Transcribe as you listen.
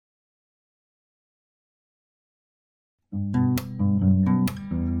Here's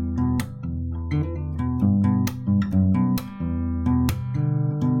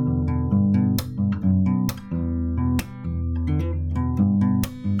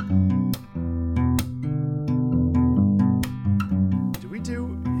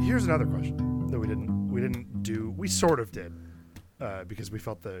another question that we didn't do. We sort of did because we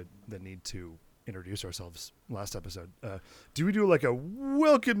felt the need to introduce ourselves last episode. Do we do like a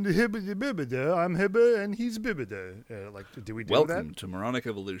welcome to Hibbida Bibida? I'm Hibba and he's Bibida. Do we do welcome that? Welcome to Moronic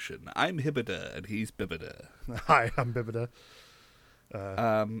Evolution. I'm Hibbida and he's Bibida. Hi, I'm Bibida.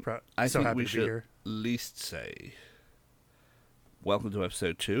 I so think we to should be here. at least say welcome to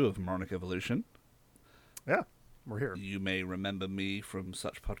episode 2 of Moronic Evolution. Yeah, we're here. You may remember me from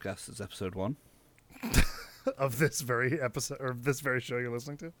such podcasts as episode 1. Of this very episode, or this very show you're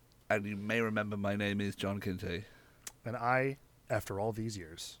listening to. And you may remember my name is John Kinte. And I, after all these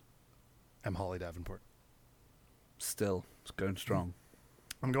years, am Holly Davenport. Still, it's going strong.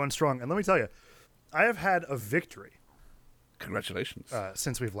 I'm going strong. And let me tell you, I have had a victory. Congratulations.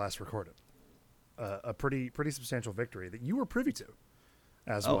 Since we've last recorded. A pretty substantial victory that you were privy to,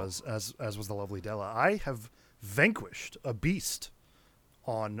 as was the lovely Della. I have vanquished a beast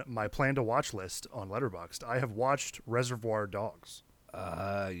on my plan to watch list on Letterboxd. I have watched Reservoir Dogs.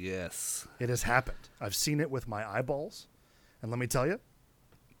 Yes. It has happened. I've seen it with my eyeballs, and let me tell you,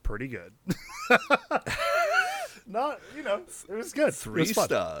 pretty good. Not, it was good. 3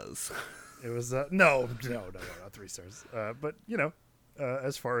 stars. It was no, not 3 stars. But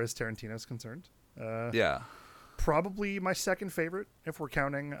as far as Tarantino's concerned, yeah, probably my second favorite if we're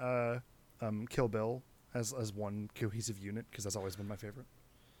counting Kill Bill as one cohesive unit, because that's always been my favorite.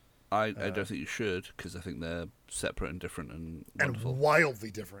 I don't think you should, because I think they're separate and different and wonderful. And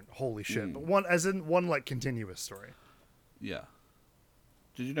wildly different. Holy shit! But one like continuous story. Yeah.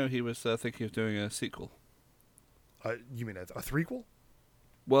 Did you know he was thinking of doing a sequel? You mean a threequel?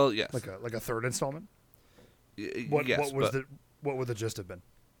 Well, yes. Like a third installment. Yes. What would the gist have been?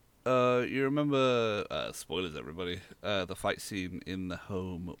 You remember spoilers, everybody? The fight scene in the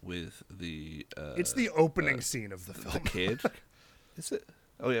home with the. It's the opening scene of the film. The kid. Is it?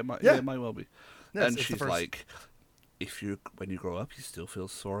 Oh yeah, it might well be. Yes, and she's like, when you grow up, you still feel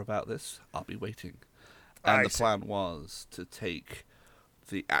sore about this, I'll be waiting. And the plan was to take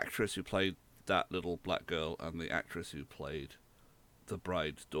the actress who played that little black girl and the actress who played the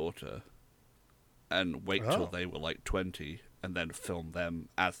bride's daughter and wait till they were like 20 and then film them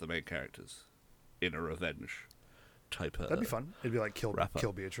as the main characters in a revenge type of. That'd be fun. It'd be like Kill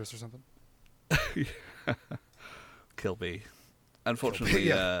Beatrice or something. Kill B. Unfortunately,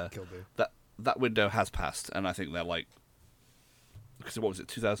 Kill B. that window has passed, and I think they're like, because what was it,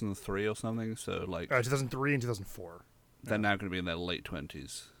 2003 or something? So like 2003 and 2004. They're now going to be in their late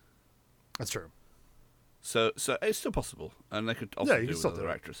 20s. That's true. So it's still possible, and they could also do it with other do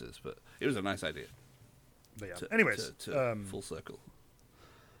actresses, but it was a nice idea. But yeah. Anyways, full circle.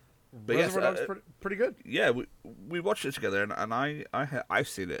 But Reservoir Dogs pretty good. Yeah, we watched it together, and I've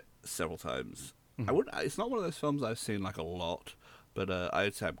seen it several times. Mm-hmm. It's not one of those films I've seen like a lot, but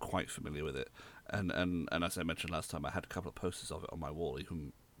I'd say I'm quite familiar with it. And as I mentioned last time, I had a couple of posters of it on my wall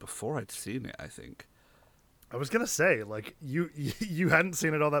even before I'd seen it, I think. I was gonna say, like, you hadn't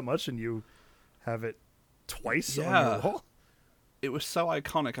seen it all that much, and you have it twice on your wall. It was so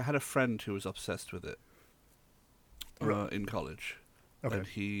iconic. I had a friend who was obsessed with it in college. Okay. And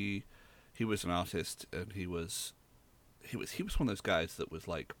he was an artist, and he was one of those guys that was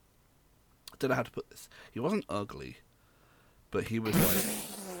like, I don't know how to put this. He wasn't ugly, but he was like,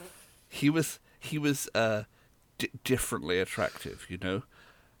 he was differently attractive, you know.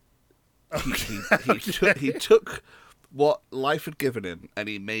 He took what life had given him and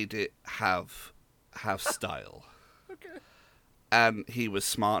he made it have style. Okay. And he was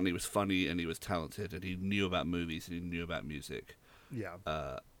smart and he was funny and he was talented and he knew about movies and he knew about music. Yeah.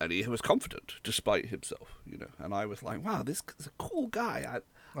 And he was confident despite himself, you know. And I was like, wow, this is a cool guy.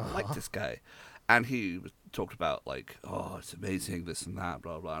 I like this guy. And he talked about like, oh, it's amazing, this and that,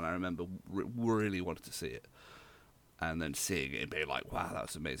 blah, blah. And I remember really wanted to see it. And then seeing it and being like, wow, that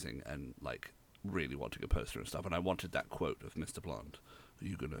was amazing. And like really wanting a poster and stuff. And I wanted that quote of Mr. Blonde. Are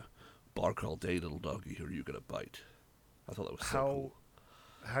you going to bark all day, little doggy, or are you going to bite? I thought that was so cool.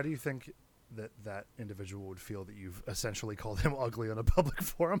 How do you think that individual would feel that you've essentially called him ugly on a public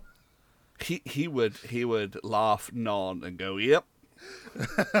forum? He would laugh, nod, and go, yep.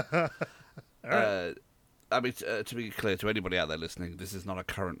 Right. I mean, to be clear to anybody out there listening, this is not a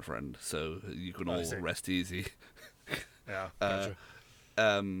current friend, so you can all rest easy. Yeah, gotcha.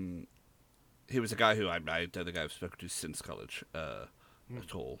 He was a guy who I don't think I've spoken to since college.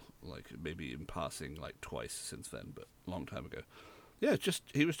 at all. Like maybe in passing, like twice since then, but a long time ago. Yeah, just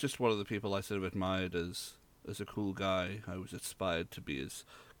he was just one of the people I sort of admired as a cool guy. I was inspired to be as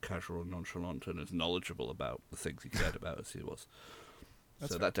casual and nonchalant and as knowledgeable about the things he cared about as he was.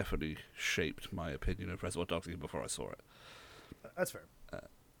 That's so fair. that definitely shaped my opinion of Reservoir Dogs even before I saw it. That's fair.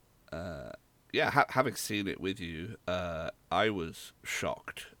 Yeah, having seen it with you, I was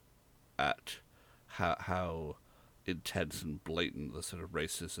shocked at how intense and blatant the sort of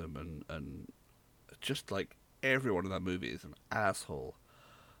racism and just like everyone in that movie is an asshole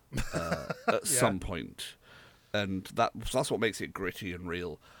at some point, and that's what makes it gritty and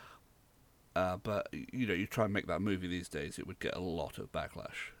real. But you try and make that movie these days, it would get a lot of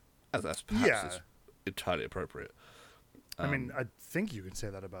backlash, as perhaps is entirely appropriate. I mean, I think you can say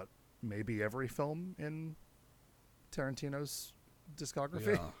that about maybe every film in Tarantino's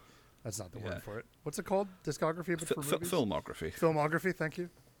discography. Yeah. That's not the word for it. What's it called? Discography, but for movies? Filmography. Filmography, thank you.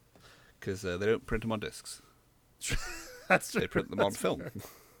 Because they don't print them on discs. That's true. They print them on film. Fair.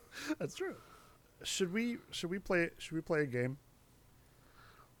 That's true. Should we play a game?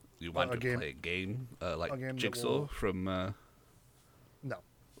 You want to play a game like game Jigsaw from? No.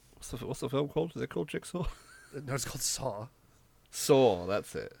 What's the film called? Is it called Jigsaw? No, it's called Saw. Saw.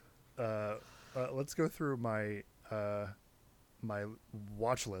 That's it. Let's go through my my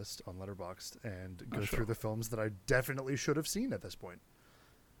watch list on Letterboxd and go through the films that I definitely should have seen at this point.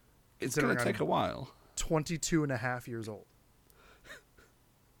 It's going to take a while. 22 and a half years old.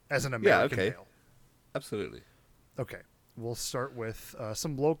 As an American male. Absolutely. Okay. We'll start with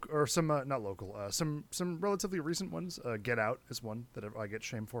some relatively recent ones. Get Out is one that I get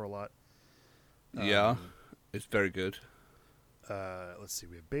shamed for a lot. Yeah, it's very good. Let's see.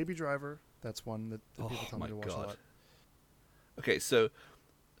 We have Baby Driver. That's one that people tell me to watch a lot. Okay, so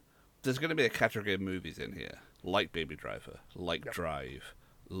there's going to be a category of movies in here, like Baby Driver, like Drive,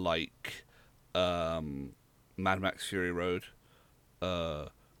 like Mad Max Fury Road, where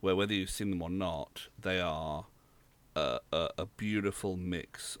whether you've seen them or not, they are a beautiful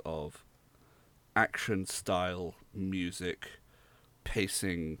mix of action, style, music,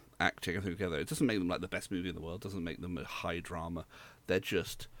 pacing, acting, everything together. It doesn't make them like the best movie in the world. It doesn't make them a high drama. They're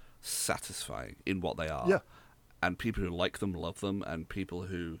just satisfying in what they are. Yeah. And people who like them love them, and people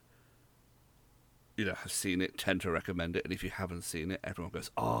who have seen it tend to recommend it. And if you haven't seen it, everyone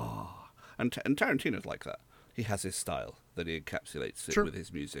goes, "Ah!" And Tarantino's like that. He has his style that he encapsulates it with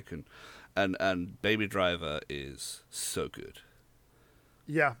his music, and Baby Driver is so good.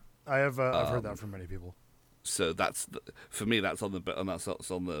 Yeah, I've heard that from many people. So for me, that's on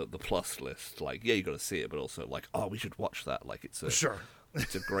the plus list. Like, yeah, you got to see it, but also like, oh, we should watch that. Like, it's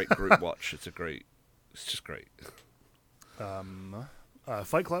a great group watch. It's just great.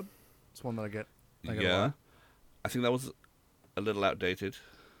 Fight Club. It's one that I get a lot. I think that was a little outdated.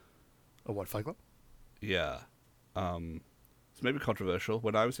 A what, Fight Club? Yeah. It's maybe controversial.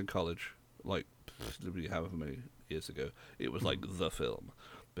 When I was in college, like however many years ago, it was like the film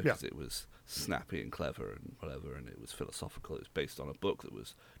because it was snappy and clever and whatever, and it was philosophical. It was based on a book that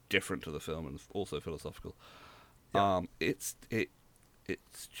was different to the film and also philosophical. Yeah.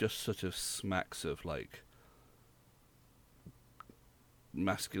 It's just sort of smacks of like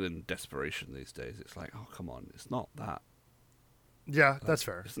masculine desperation these days. It's like, oh, come on, it's not that. Yeah, that's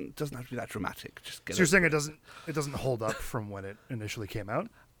fair. It doesn't have to be that dramatic. Just get. So you're saying it doesn't hold up from when it initially came out?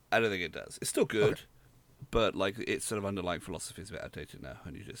 I don't think it does. It's still good, but like its sort of underlying philosophy is a bit outdated now,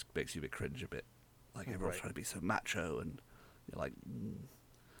 and it just makes you a bit cringe a bit. Like everyone's trying to be so macho, and you're like.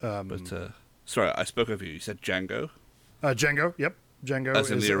 But sorry, I spoke over you. You said Django. Django. Yep. Django. As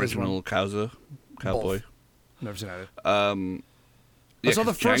in the original cowboy. Both. Never seen either. Yeah, I saw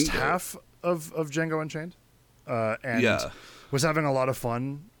the first half of Django Unchained, and was having a lot of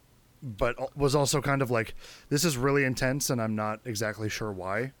fun, but was also kind of like, this is really intense, and I'm not exactly sure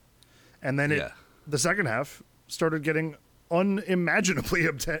why. And then the second half started getting unimaginably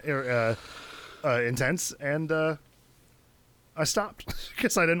intense, and I stopped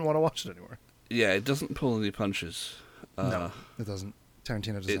because I didn't want to watch it anymore. Yeah, it doesn't pull any punches. No, it doesn't.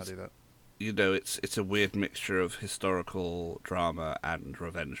 Tarantino does not do that. It's a weird mixture of historical drama and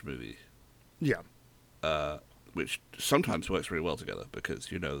revenge movie. Yeah. Which sometimes works really well together because,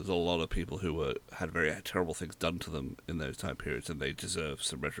 there's a lot of people who had very terrible things done to them in those time periods and they deserve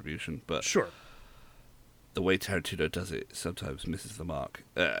some retribution. But sure, the way Tarantino does it sometimes misses the mark,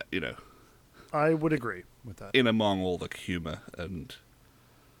 I would agree with that. In among all the humor and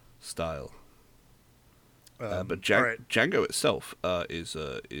style. But all right. Django itself is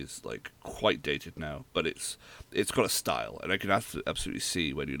like quite dated now, but it's got a style, and I can absolutely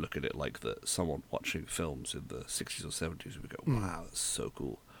see when you look at it like someone watching films in the 60s or 70s would go, "Wow, that's so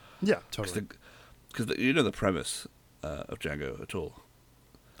cool." Yeah, totally. Because you know the premise of Django at all?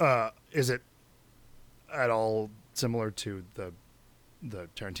 Is it at all similar to the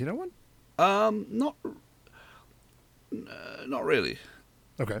Tarantino one? Not really.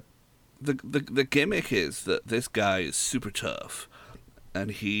 Okay. The gimmick is that this guy is super tough, and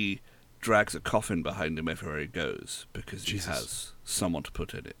he drags a coffin behind him everywhere he goes because Jesus. he has someone to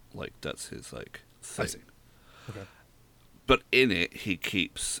put in it. Like that's his like I thing. see. Okay. But in it, he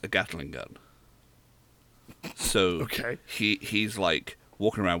keeps a Gatling gun. So Okay. he's like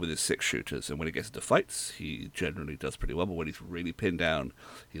walking around with his 6-shooters, and when he gets into fights, he generally does pretty well. But when he's really pinned down,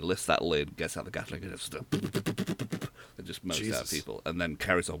 he lifts that lid, gets out the Gatling gun, and just mows out Jesus. people, and then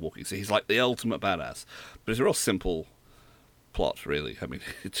carries on walking. So he's like the ultimate badass. But it's a real simple plot, really. I mean,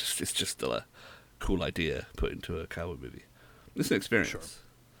 it's just a cool idea put into a cowboy movie. It's an experience. Sure.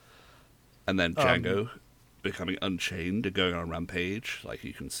 And then Django becoming unchained and going on a rampage, like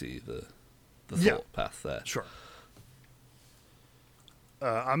you can see the Yeah. thought path there. Sure.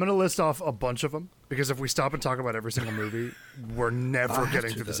 I'm going to list off a bunch of them because if we stop and talk about every single movie, we're never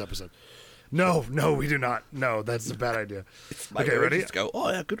getting through this episode. No, we do not. No, that's a bad idea. Okay, ready? Just go, oh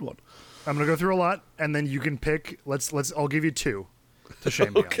yeah, good one. I'm going to go through a lot, and then you can pick. I'll give you two to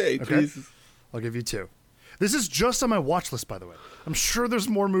shame me on. Okay, Jesus. I'll give you two. This is just on my watch list, by the way. I'm sure there's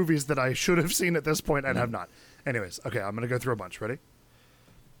more movies that I should have seen at this point and have not. Anyways, okay, I'm going to go through a bunch. Ready?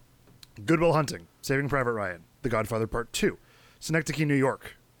 Good Will Hunting, Saving Private Ryan, The Godfather Part 2, Synecdoche, New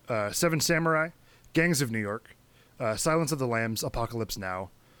York, Seven Samurai, Gangs of New York, Silence of the Lambs, Apocalypse Now,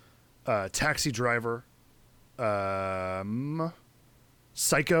 Taxi Driver,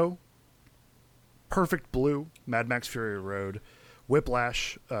 Psycho, Perfect Blue, Mad Max Fury Road,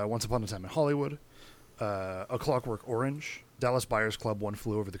 Whiplash, Once Upon a Time in Hollywood, A Clockwork Orange, Dallas Buyers Club, One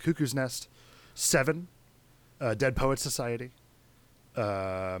Flew Over the Cuckoo's Nest, Seven, Dead Poets Society, what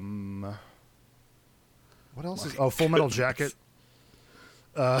else is... Oh, Full Metal Jacket,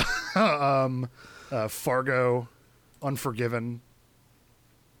 Fargo, Unforgiven,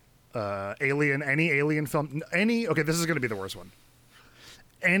 Alien, any Alien film, okay, this is going to be the worst one.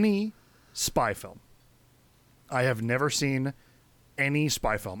 Any spy film. I have never seen any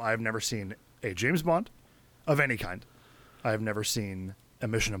spy film. I have never seen a James Bond of any kind. I have never seen a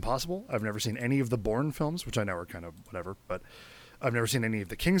Mission Impossible. I've never seen any of the Bourne films, which I know are kind of whatever, but I've never seen any of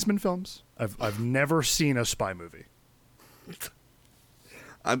the Kingsman films. I've never seen a spy movie.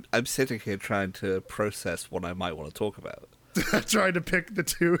 I'm sitting here trying to process what I might want to talk about. Trying to pick the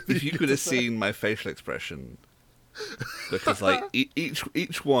two. If you could have seen my facial expression, because like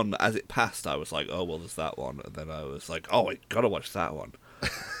each one as it passed, I was like, oh well, there's that one, and then I was like, oh, I gotta watch that one.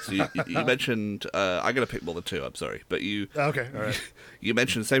 So you mentioned I'm gonna pick more than two. I'm sorry, but you Okay, all right. you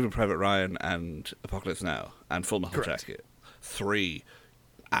mentioned Saving Private Ryan and Apocalypse Now and Full Metal Correct. Jacket, 3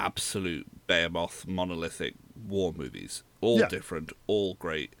 absolute behemoth monolithic war movies, all Yeah. different, all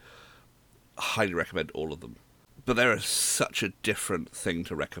great. Highly recommend all of them. But there is such a different thing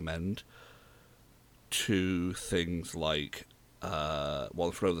to recommend to things like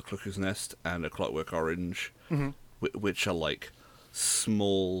One Flew Over the Cuckoo's Nest and A Clockwork Orange, which are like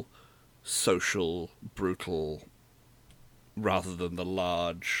small, social, brutal, rather than the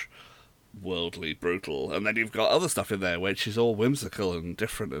large, worldly, brutal. And then you've got other stuff in there which is all whimsical and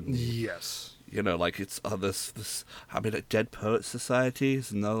different and Yes. you know, like it's this. I mean, like Dead Poets Society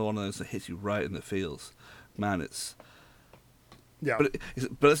is another one of those that hits you right in the feels. Man, it's Yeah.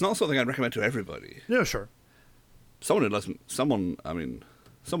 but it's not something I'd recommend to everybody. Yeah, sure. Someone who doesn't, someone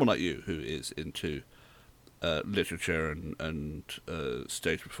like you who is into literature and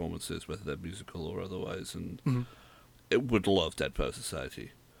stage performances, whether they're musical or otherwise, and it would love Dead Poets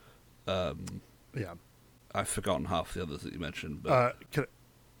Society. Yeah. I've forgotten half the others that you mentioned, but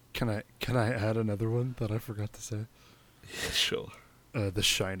Can I add another one that I forgot to say? yeah, sure. The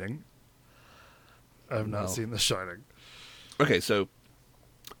Shining. I have No. not seen The Shining. Okay, so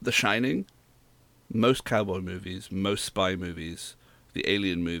The Shining, most cowboy movies, most spy movies, the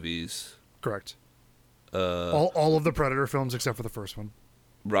Alien movies, Correct. All of the Predator films except for the first one.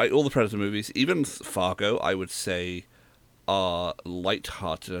 right? All the Predator movies, even Fargo, I would say, are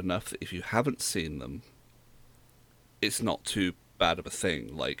light-hearted enough that if you haven't seen them, it's not too bad of a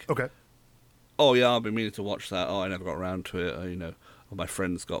thing. Like, Okay. oh yeah, I've been meaning to watch that. Oh, I never got around to it. Or, you know, or my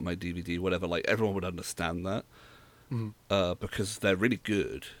friends got my DVD, whatever. Like, everyone would understand that because they're really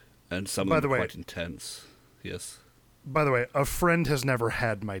good, and some By of the them are way- quite intense. Yes. By the way, a friend has never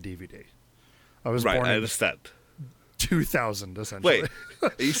had my DVD. I was Right, born I in understand. 2000, essentially. Wait,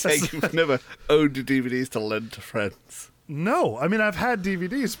 are you saying you've never owned DVDs to lend to friends? No, I mean, I've had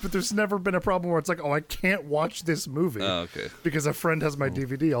DVDs, but there's never been a problem where it's like, oh, I can't watch this movie Oh, okay. because a friend has my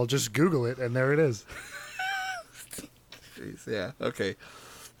DVD. I'll just Google it, and there it is. Jeez, yeah, okay.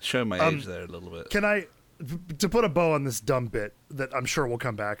 Show my age there a little bit. Can I, to put a bow on this dumb bit that I'm sure will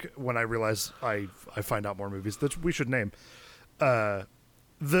come back when I realize I find out more movies that we should name, the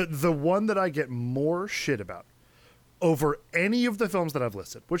one that I get more shit about over any of the films that I've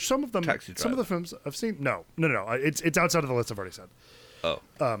listed, which some of the films I've seen. No. It's outside of the list I've already said. Oh.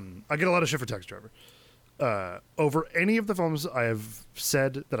 I get a lot of shit for Taxi Driver. Over any of the films I have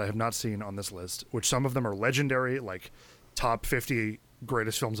said that I have not seen on this list, which some of them are legendary, like top 50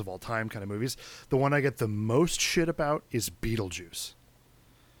 greatest films of all time kind of movies, the one I get the most shit about is Beetlejuice.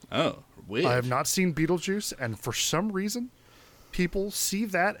 Oh, weird. I have not seen Beetlejuice, and for some reason, people see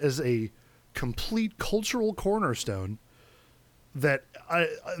that as a complete cultural cornerstone that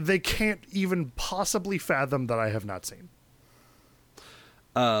they can't even possibly fathom that I have not seen.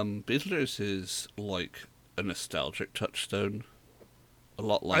 Beetlejuice is like a nostalgic touchstone. A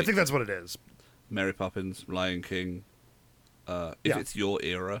lot like... I think that's what it is. Mary Poppins, Lion King. If it's your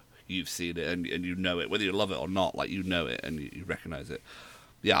era, you've seen it and you know it. Whether you love it or not, like, you know it and you recognize it.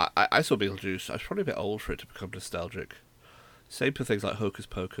 Yeah, I saw Beetlejuice. I was probably a bit old for it to become nostalgic. Same for things like Hocus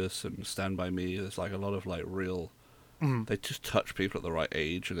Pocus and Stand By Me. There's like a lot of like real... They just touch people at the right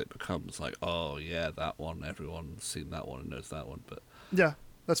age and it becomes like, oh yeah, that one. Everyone's seen that one and knows that one. But yeah,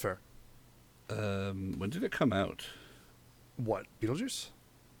 that's fair. when did it come out? What, Beetlejuice?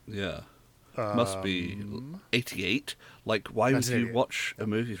 Yeah. Must be 88. Like, why would you watch a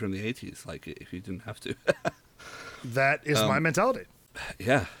movie from the 80s? Like, if you didn't have to. That is my mentality.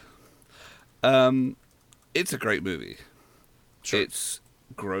 Yeah. It's a great movie. Sure. It's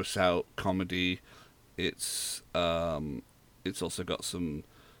gross out comedy. It's also got some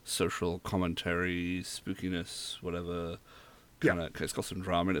social commentary, spookiness, whatever. It's got some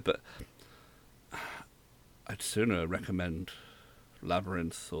drama in it, but I'd sooner recommend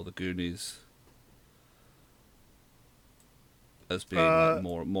Labyrinth or The Goonies as being like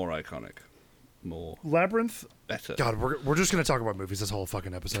more iconic, more Labyrinth. Better. God, we're just gonna talk about movies this whole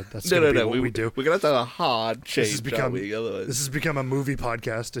fucking episode. That's no. what we do. We're gonna have to have a hard change. This has become a movie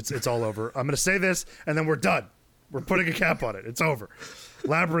podcast. It's all over. I'm gonna say this, and then we're done. We're putting a cap on it. It's over.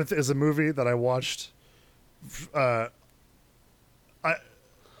 Labyrinth is a movie that I watched.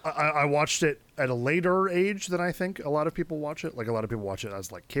 I watched it at a later age than I think a lot of people watch it. Like, a lot of people watch it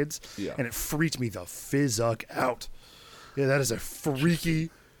as like kids, and it freaked me the fizzuck out. Yeah, that is a freaky,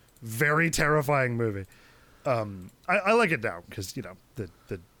 very terrifying movie. I like it now because, you know,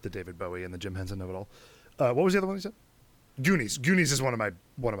 the David Bowie and the Jim Henson of it all. What was the other one you said? Goonies. Goonies is one of my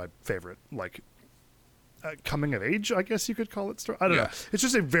favorite, like, coming of age, I guess you could call it. I don't know. It's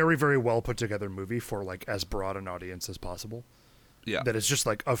just a very, very well put together movie for like as broad an audience as possible. Yeah, that is just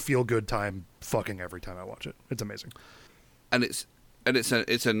like a feel good time fucking every time I watch it. It's amazing. And it's a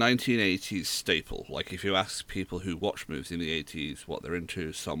 1980s staple. Like, if you ask people who watch movies in the 80s what they're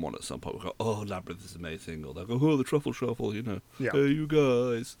into, someone at some point will go, "Oh, Labyrinth is amazing," or they'll go, "Oh, the Truffle Shuffle," you know. Yeah. Hey, you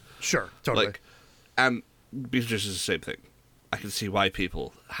guys. Sure, totally. Like, and Beetlejuice is the same thing. I can see why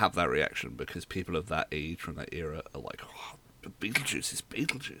people have that reaction, because people of that age, from that era, are like, "Oh, but Beetlejuice is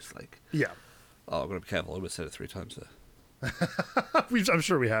Beetlejuice." Like, yeah. Oh, I'm gonna be careful. I almost said it 3 times there. I'm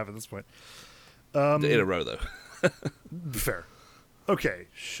sure we have at this point. In a row, though. Fair. Okay,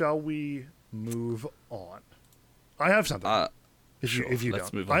 shall we move on? I have something. If you let's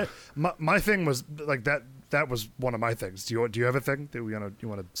don't, move on. My thing was like that. That was one of my things. Do you have a thing that you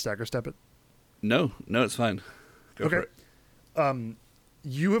want to stagger step it? No, it's fine. Go for it.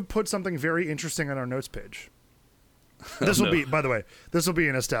 You have put something very interesting on our notes page. This will be, by the way, this will be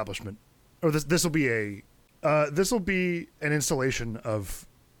an establishment, or this will be an installation of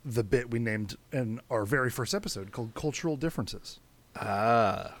the bit we named in our very first episode called Cultural Differences.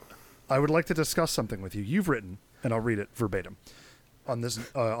 I would like to discuss something with you. You've written, and I'll read it verbatim on this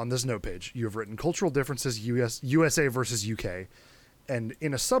note page. You have written cultural differences, USA versus UK, and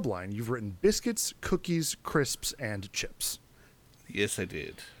in a subline you've written biscuits, cookies, crisps, and chips. Yes, I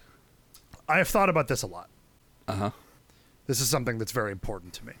did. I have thought about this a lot. Uh-huh. This is something that's very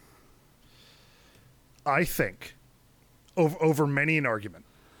important to me. I think, over many an argument,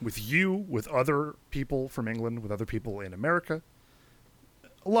 with you, with other people from England, with other people in America,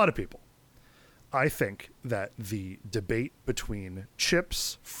 a lot of people, I think that the debate between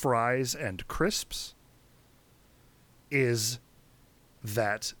chips, fries, and crisps is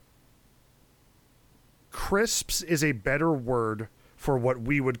that crisps is a better word for what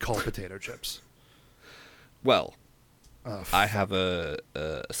we would call potato chips. Well, Oh, I have a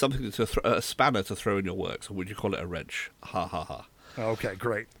spanner to throw in your works, or would you call it a wrench? Ha ha ha. okay,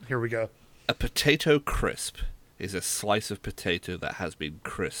 great. Here we go. A potato crisp is a slice of potato that has been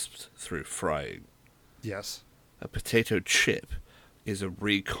crisped through frying. Yes. A potato chip is a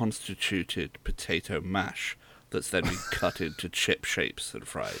reconstituted potato mash that's then been cut into chip shapes and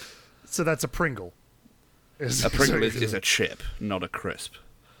fried. So that's a Pringle. A Pringle is a chip, not a crisp.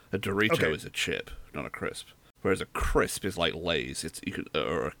 A Dorito is a chip, not a crisp. Whereas a crisp is like Lay's,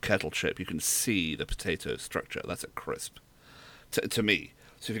 or a kettle chip. You can see the potato structure. That's a crisp, to me.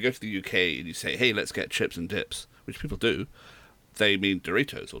 So if you go to the UK and you say, "Hey, let's get chips and dips," which people do, they mean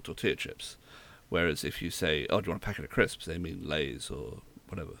Doritos or tortilla chips. Whereas if you say, "Oh, do you want a packet of crisps?" they mean Lay's or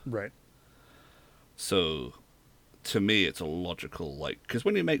whatever. Right. So, to me, it's a logical because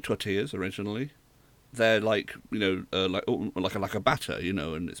when you make tortillas originally, they're like like a batter,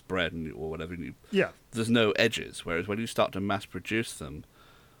 and it's bread or whatever. And Yeah. there's no edges. Whereas when you start to mass produce them,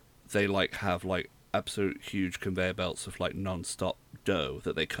 they have absolute huge conveyor belts of non-stop dough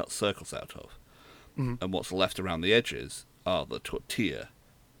that they cut circles out of, and what's left around the edges are the tortilla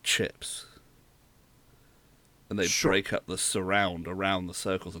chips. And they break up the surround around the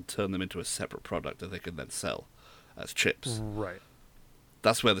circles and turn them into a separate product that they can then sell as chips. Right.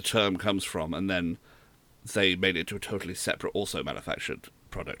 That's where the term comes from, and then they made it into a totally separate, also manufactured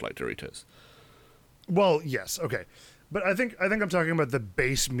product like Doritos. Well, yes, okay. But I think I'm talking about the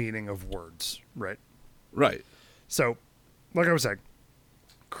base meaning of words, right? Right. So, like I was saying,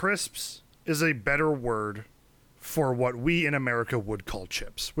 crisps is a better word for what we in America would call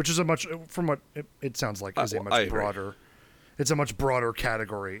chips, which is from what it sounds like, is a much broader. It's a much broader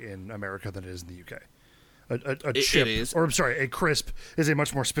category in America than it is in the UK. A chip, or I'm sorry, a crisp is a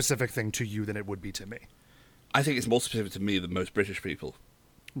much more specific thing to you than it would be to me. I think it's more specific to me than most British people.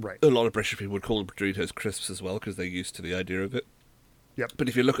 Right. A lot of British people would call Doritos crisps as well because they're used to the idea of it. Yep. But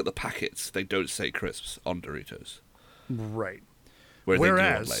if you look at the packets, they don't say crisps on Doritos. Right. Whereas they do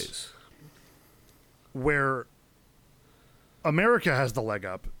on Lay's. Where America has the leg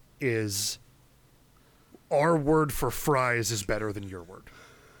up is our word for fries is better than your word.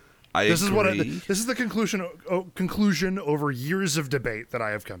 This agree. This is the conclusion over years of debate that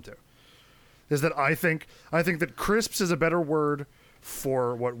I have come to. Is that I think that crisps is a better word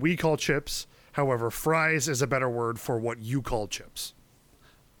for what we call chips. However, fries is a better word for what you call chips.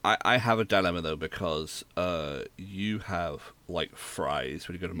 I have a dilemma though, because you have fries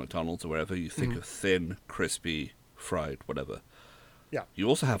when you go to McDonald's or wherever. You think of thin, crispy, fried, whatever. Yeah. You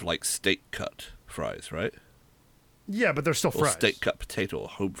also have steak cut fries, right? Yeah, but they're still fries. Or steak cut potato or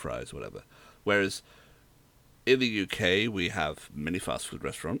home fries, whatever. Whereas in the UK, we have many fast food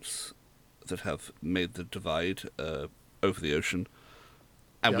restaurants that have made the divide over the ocean,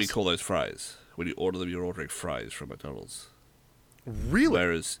 and we call those fries. When you order them, you're ordering fries from McDonald's. Really?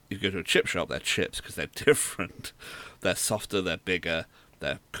 Whereas if you go to a chip shop, they're chips because they're different. They're softer, they're bigger,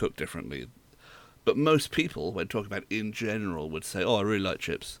 they're cooked differently. But most people, when talking about in general, would say, "Oh, I really like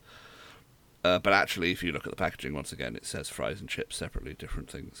chips." But actually, if you look at the packaging, once again, it says fries and chips separately, different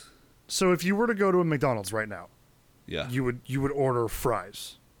things. So if you were to go to a McDonald's right now, yeah, you would order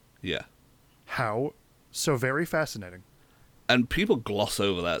fries. Yeah. How? So very fascinating. And people gloss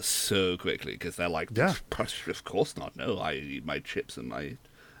over that so quickly because they're like, "Yeah, of course not. No, I eat my chips and my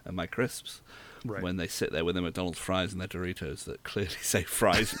crisps." Right. When they sit there with their McDonald's fries and their Doritos that clearly say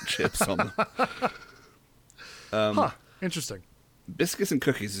fries and chips on them. Interesting. Biscuits and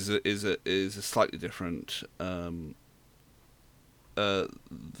cookies is a slightly different. There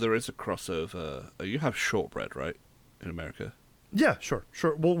is a crossover. You have shortbread, right, in America? Yeah, sure.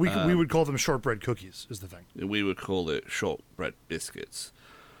 Well, we would call them shortbread cookies, is the thing. We would call it shortbread biscuits.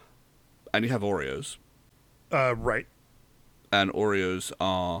 And you have Oreos. Right. And Oreos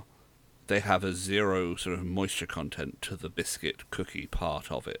they have a zero sort of moisture content to the biscuit cookie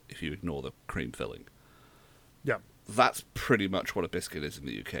part of it if you ignore the cream filling. Yeah. That's pretty much what a biscuit is in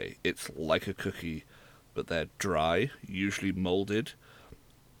the UK. It's like a cookie, but they're dry, usually molded,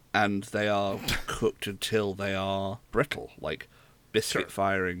 and they are cooked until they are brittle, like biscuit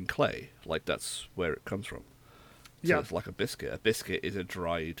firing clay. That's where it comes from. So it's like a biscuit. A biscuit is a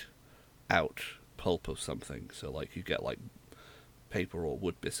dried out pulp of something. So you get paper or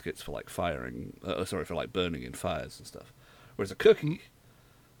wood biscuits for firing, for burning in fires and stuff. Whereas a cookie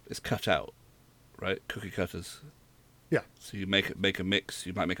is cut out, right? Cookie cutters. Yeah. So you make a mix.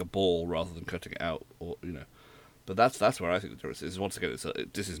 You might make a ball rather than cutting it out, or But that's where I think the difference is. Once again,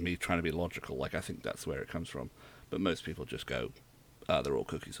 this is me trying to be logical. I think that's where it comes from. But most people just go, they're all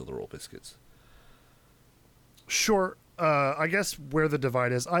cookies or they're all biscuits. Sure. I guess where the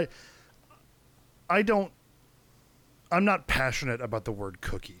divide is, I don't I'm not passionate about the word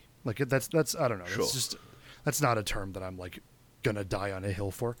cookie. Like that's I don't know. Sure. It's just that's not a term that I'm like gonna die on a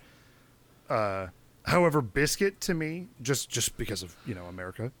hill for. However, biscuit to me, just because of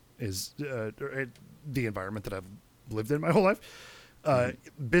America is the environment that I've lived in my whole life.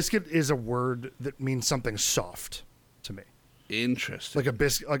 Biscuit is a word that means something soft to me. Interesting. Like a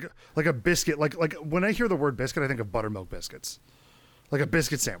biscuit, like a biscuit. Like when I hear the word biscuit, I think of buttermilk biscuits. Like a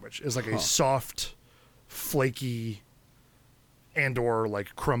biscuit sandwich is like a soft, flaky, and/or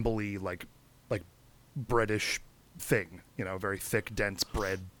like crumbly, like breadish thing. Very thick, dense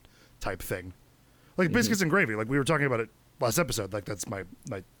bread type thing. Like biscuits and gravy. Like we were talking about it last episode. Like that's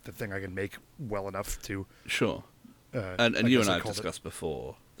the thing I can make well enough to. Sure. And you and I have discussed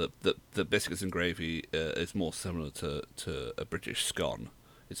before that the biscuits and gravy is more similar to a British scone.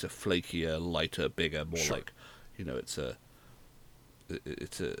 It's a flakier, lighter, bigger, more like, it's a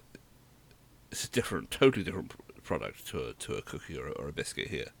totally different product to a cookie or a biscuit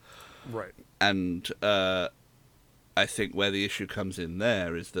here. Right. And I think where the issue comes in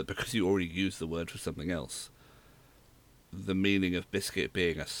there is that because you already use the word for something else, the meaning of biscuit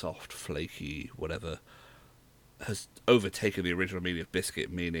being a soft, flaky, whatever, has overtaken the original meaning of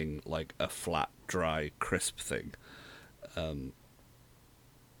biscuit, meaning like a flat, dry, crisp thing.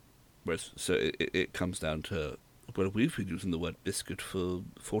 Whereas, so it comes down to, well, we've been using the word biscuit for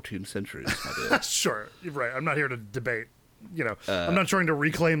 14 centuries, my dear. Sure, you're right. I'm not here to debate. I'm not trying to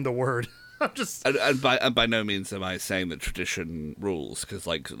reclaim the word. I'm just and by no means am I saying that tradition rules, because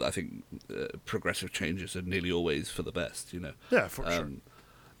I think progressive changes are nearly always for the best. Yeah, for sure.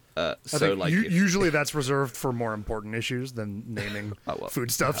 I think usually that's reserved for more important issues than naming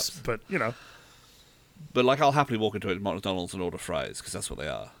foodstuffs, perhaps. but But I'll happily walk into a McDonald's and order fries, because that's what they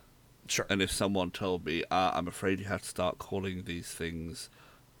are. Sure. And if someone told me, I'm afraid you have to start calling these things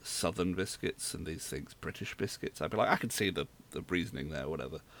Southern biscuits and these things British biscuits, I'd be like, I can see the reasoning there,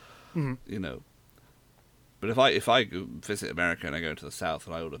 whatever. Mm-hmm. But if I go visit America and I go into the South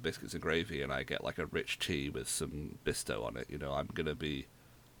and I order biscuits and gravy and I get like a rich tea with some Bisto on it, I'm gonna be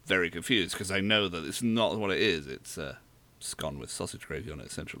very confused, because I know that it's not what it is. It's scone with sausage gravy on it,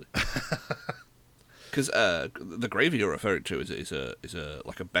 essentially. Because the gravy you're referring to is a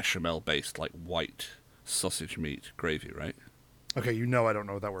like a bechamel based like white sausage meat gravy, right? Okay, I don't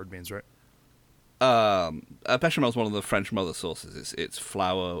know what that word means, right? Bechamel is one of the French mother sauces. It's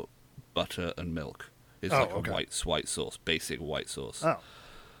flour, butter, and milk. It's a white sauce, basic white sauce. Oh.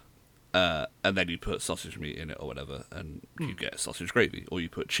 And then you put sausage meat in it or whatever, and you get sausage gravy. Or you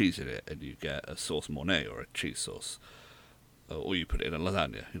put cheese in it, and you get a sauce mornay or a cheese sauce. Or you put it in a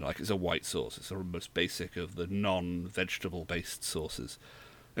lasagna. It's a white sauce. It's the most basic of the non-vegetable based sauces.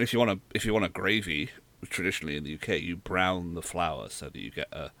 And if you want a gravy, traditionally in the UK, you brown the flour so that you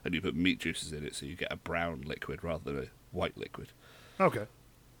get and you put meat juices in it, so you get a brown liquid rather than a white liquid. Okay.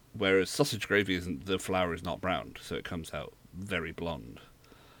 Whereas sausage gravy the flour is not browned, so it comes out very blonde.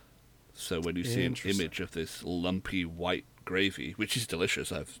 So when you see an image of this lumpy white gravy, which is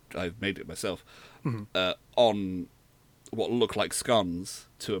delicious, I've made it myself, on what look like scones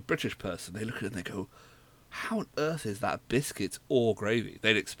to a British person, they look at it and they go, how on earth is that biscuit or gravy?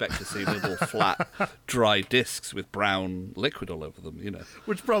 They'd expect to see little flat, dry discs with brown liquid all over them,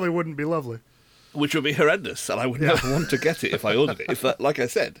 Which probably wouldn't be lovely. Which would be horrendous, and I would never want to get it if I ordered it. Like I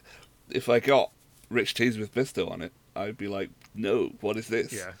said, if I got rich teas with Bisto on it, I'd be like, no, what is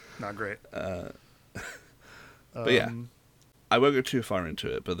this? Yeah, not great. But yeah, I won't go too far into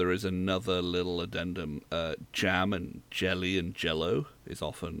it, but there is another little addendum. Jam and jelly and Jell-O is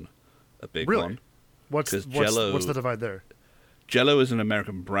often a big one. What's the divide there? Jell-O is an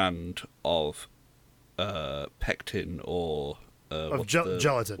American brand of pectin or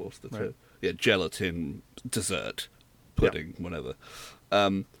gelatin. What's the term? Yeah, gelatin dessert, pudding, whatever.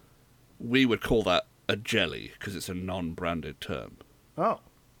 We would call that a jelly because it's a non-branded term. Oh.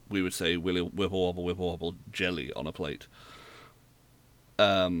 We would say wibble wobble jelly on a plate.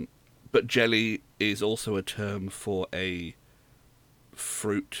 But jelly is also a term for a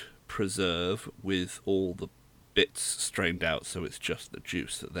fruit preserve with all the bits strained out, so it's just the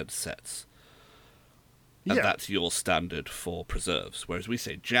juice that then sets. And that's your standard for preserves. Whereas we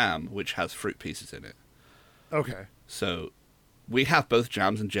say jam, which has fruit pieces in it. Okay. So we have both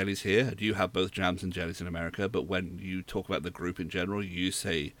jams and jellies here, and you have both jams and jellies in America, but when you talk about the group in general, you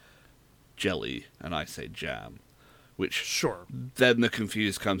say jelly, and I say jam. Which sure. Then the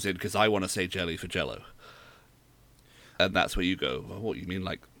confuse comes in, because I want to say jelly for Jell-O. And that's where you go, well, what, you mean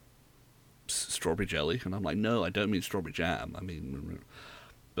like strawberry jelly? And I'm like, no, I don't mean strawberry jam. I mean...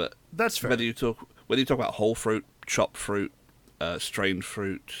 But that's fair. Whether you talk about whole fruit, chopped fruit, strained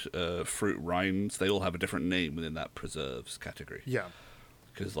fruit, fruit rinds. They all have a different name within that preserves category. Yeah.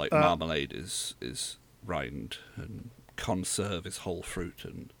 Because like marmalade is rind, and conserve is whole fruit,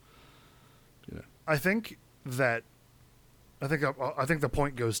 and I think the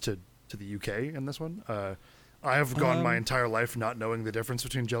point goes to the UK in this one. I have gone my entire life not knowing the difference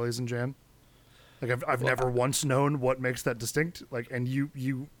between jellies and jam. Like I've never once known what makes that distinct. Like, and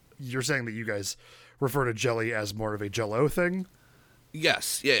you're saying that you guys refer to jelly as more of a Jell-O thing.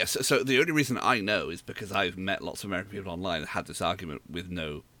 Yes, yes. So the only reason I know is because I've met lots of American people online and had this argument with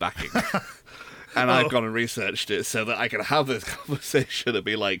no backing. And I've gone and researched it so that I can have this conversation and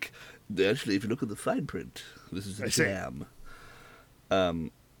be like, actually, if you look at the fine print, this is a jam.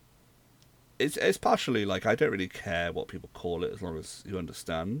 It's partially like, I don't really care what people call it as long as you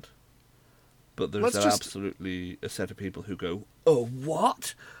understand. But there's absolutely a set of people who go, oh,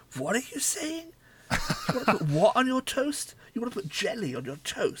 what? What are you saying? You want to put what on your toast? You want to put jelly on your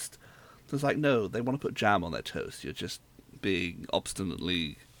toast? So it's like, no, they want to put jam on their toast. You're just being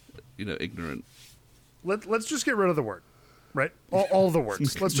obstinately, ignorant. Let's just get rid of the word, right? All the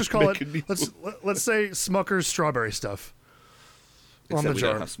words. Let's just call it. Let's say Smucker's strawberry stuff. Except on the we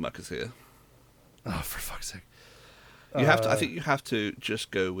jar. don't have Smuckers here. Oh, for fuck's sake! You have to. I think you have to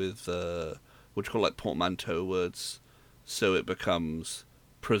just go with what you call like portmanteau words, so it becomes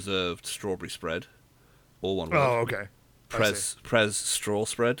preserved strawberry spread, all one word. Oh, okay. Prez straw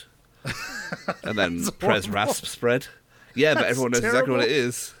spread, and then Prez rasp spread. Yeah, but everyone knows exactly what it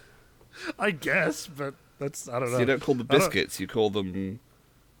is. I guess, but I don't know. So you don't call them biscuits, you call them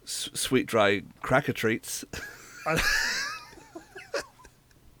sweet dry cracker treats.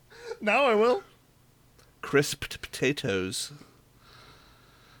 Now I will. Crisped potatoes.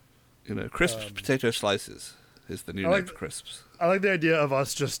 Crisped potato slices is the new name for crisps. I like the idea of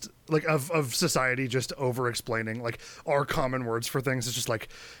us just like of society just over explaining like our common words for things. It's just like,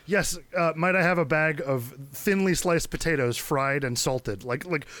 yes, might I have a bag of thinly sliced potatoes, fried and salted?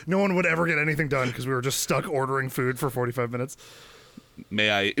 Like no one would ever get anything done because we were just stuck ordering food for 45 minutes.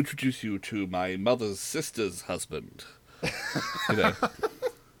 May I introduce you to my mother's sister's husband?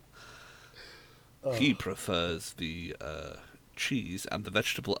 He prefers the cheese and the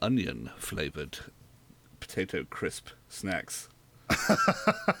vegetable onion flavored potato crisp snacks.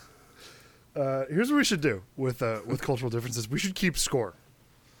 Here's what we should do with cultural differences. We should keep score.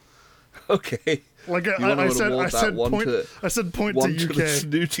 Okay. Like I said, point to UK. To the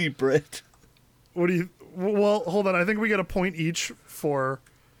snooty Brit. What do you? Well, hold on. I think we get a point each for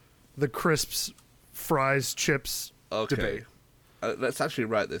the crisps, fries, chips debate. Let's actually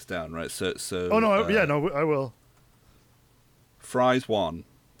write this down, right? So. Oh no! I will. Fries 1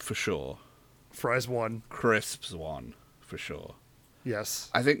 for sure. Fries 1. Crisps 1 for sure.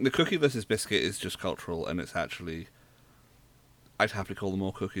 Yes. I think the cookie versus biscuit is just cultural, and it's actually. I'd happily call them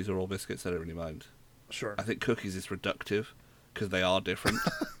all cookies or all biscuits. I don't really mind. Sure. I think cookies is reductive because they are different.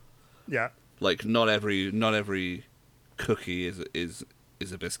 Yeah. Like not every cookie is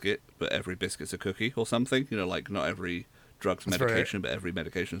a biscuit, but every biscuit's a cookie or something. Like not every drug's medication, but every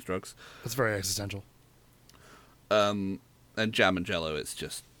medication's drugs. That's very existential. And jam and Jell-O, it's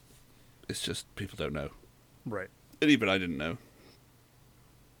just people don't know. Right. And even I didn't know.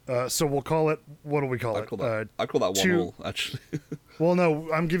 So we'll call it. What do we call it? I call that 1-1 actually. Well,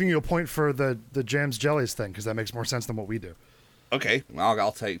 no, I'm giving you a point for the jams jellies thing because that makes more sense than what we do. Okay,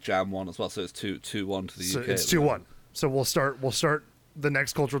 I'll take jam 1 as well. So it's 2-1 to the UK. It's 2-1. So we'll start the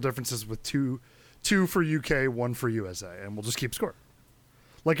next cultural differences with two for UK, 1 for USA, and we'll just keep score.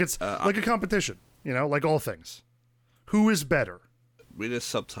 Like it's like a competition, like all things. Who is better? Read a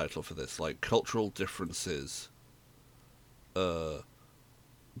subtitle for this, like cultural differences,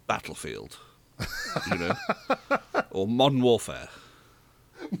 battlefield, or modern warfare.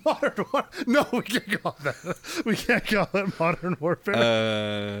 Modern warfare? No, we can't call it that. We can't call it modern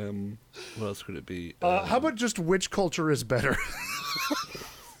warfare. What else could it be? How about just which culture is better?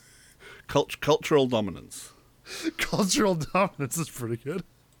 Cultural dominance. Cultural dominance is pretty good.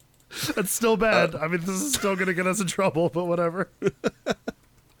 That's still bad. I mean, this is still going to get us in trouble, but whatever.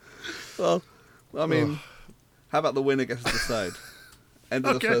 Well, I mean, how about the winner gets to decide? End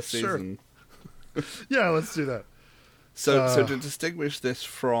of the first season. Yeah, let's do that. So to distinguish this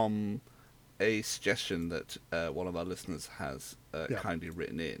from a suggestion that one of our listeners has kindly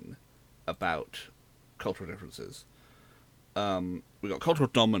written in about cultural differences, we got cultural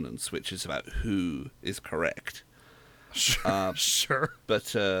dominance, which is about who is correct. Sure.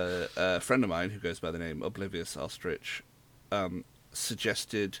 But a friend of mine who goes by the name Oblivious Ostrich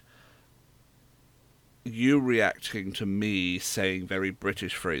suggested you reacting to me saying very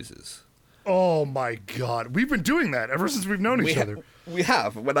British phrases. Oh my god, we've been doing that ever since we've known each other. We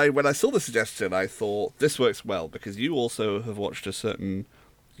have. When I saw the suggestion, I thought this works well because you also have watched a certain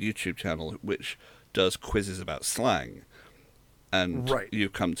YouTube channel which does quizzes about slang, and Right.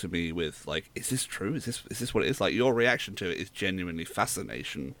 you've come to me with like, is this true? Is this what it is? Like your reaction to it is genuinely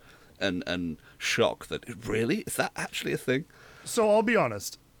fascination and shock that really is that actually a thing? So I'll be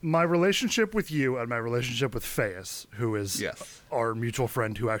honest. My relationship with you and my relationship with Feus, who is Yes. our mutual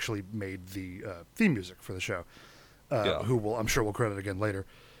friend who actually made the theme music for the show, who I'm sure we'll credit again later.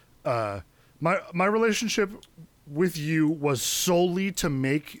 My relationship with you was solely to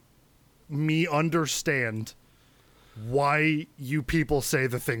make me understand why you people say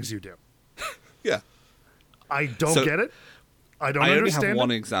the things you do. Yeah. I don't So, get it. I don't I only understand have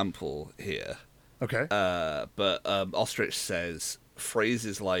one it. example here. Okay. But Ostrich says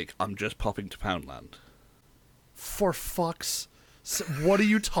phrases like "I'm just popping to Poundland." For fuck's what are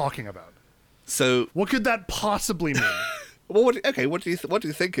you talking about? So, What could that possibly mean? well, what do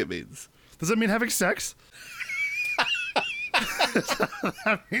you think it means? Does that mean having sex?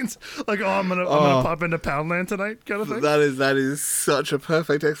 That means like, oh, I'm gonna pop into Poundland tonight, kind of thing. That is such a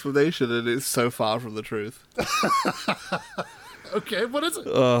perfect explanation, and it's so far from the truth. Okay, what is it?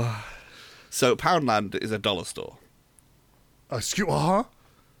 So, Poundland is a dollar store. Huh?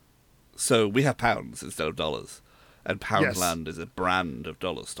 So we have pounds instead of dollars, and Poundland is a brand of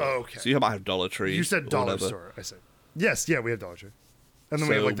dollar store. Oh, okay. So you might have Dollar Tree. You said or dollar whatever. store. I said yes. Yeah, we have Dollar Tree, and then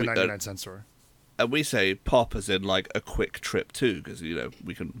we have So like the we- 99-cent store. And we say pop as in like a quick trip too, because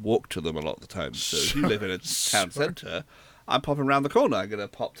we can walk to them a lot of the time. So if you live in a town centre, I'm popping around the corner. I'm gonna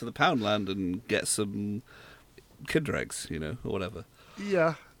pop to the Poundland and get some Kinder eggs, or whatever.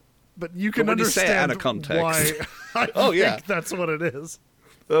 Yeah, but you can when you say it understand out of context- why. I Oh, think yeah. that's what it is.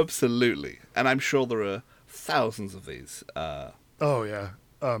 Absolutely, and I'm sure there are thousands of these. Oh yeah.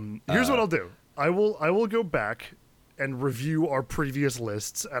 Here's what I'll do. I will go back and review our previous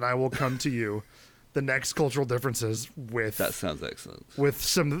lists, and I will come to you the next cultural differences with That sounds excellent. with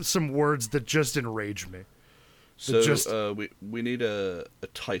some words that just enrage me. So just- we need a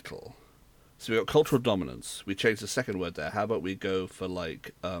title. So we got cultural dominance. We changed the second word there. How about we go for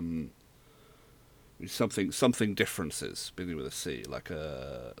like something differences beginning with a C, like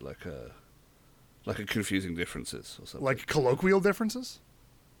a confusing differences or something. Like colloquial differences?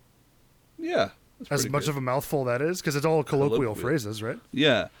 Yeah, that's As pretty much good. of a mouthful that is, because it's all colloquial Colloquial. phrases, right?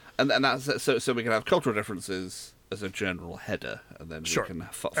 Yeah, and that's so we can have cultural differences as a general header, and then Sure. we can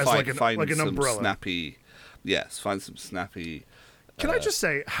As find like an some umbrella. snappy. Yes, find some snappy. Can I just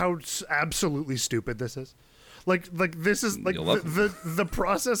say how absolutely stupid this is? Like this is like You're welcome. the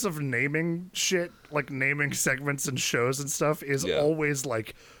process of naming shit, like naming segments and shows and stuff, is Yeah. always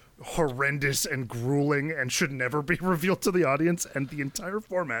like horrendous and grueling and should never be revealed to the audience. And the entire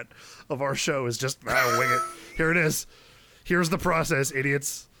format of our show is just wing it. Here it is. Here's the process,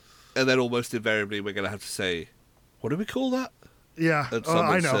 idiots. And then almost invariably we're going to have to say, what do we call that? Yeah, And I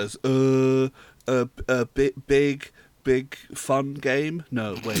someone know. says, a big fun game?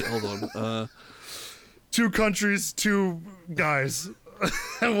 No, wait, hold on. 2 countries, 2 guys.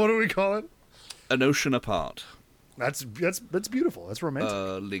 What do we call it? An ocean apart. That's beautiful. That's romantic.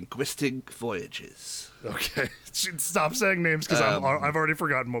 Linguistic voyages. Okay, stop saying names because I've already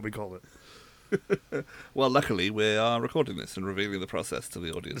forgotten what we called it. Well, luckily we are recording this and revealing the process to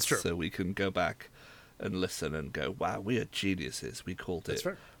the audience. That's true. So we can go back and listen and go, wow, we are geniuses. We called That's it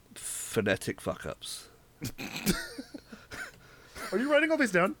fair. phonetic fuck-ups. Are you writing all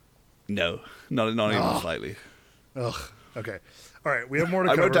these down? No, not even slightly. Ugh. Okay. All right. We have more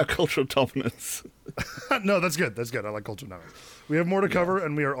to I wrote down cover. cultural dominance. No, that's good. That's good. I like culture knowledge. We have more to cover,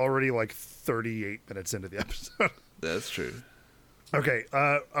 and we are already like 38 minutes into the episode. That's true. Okay.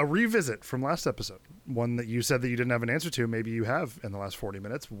 A revisit from last episode. One that you said that you didn't have an answer to. Maybe you have in the last 40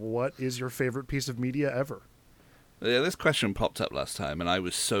 minutes. What is your favorite piece of media ever? Yeah, this question popped up last time, and I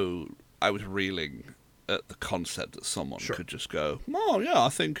was reeling at the concept that someone Sure. could just go, "Oh yeah, I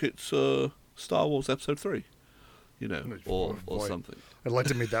think it's Star Wars Episode 3," or Boy. something. I'd like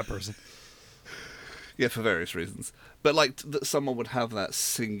to meet that person. Yeah, for various reasons. But like that, someone would have that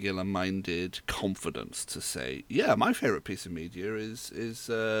singular-minded confidence to say, "Yeah, my favorite piece of media is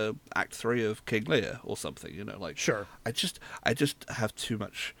Act 3 of King Lear," or something. Like Sure. I just have too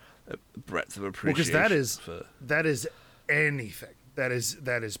much breadth of Well, appreciation. because for that is anything. That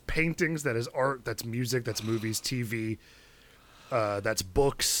is paintings. That is art. That's music. That's movies, TV. That's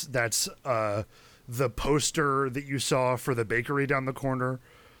books. That's the poster that you saw for the bakery down the corner.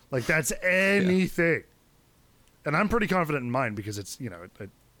 Like that's anything. And I'm pretty confident in mine because it's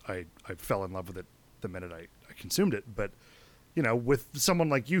I fell in love with it the minute I consumed it. But with someone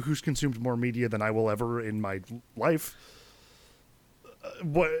like you who's consumed more media than I will ever in my life,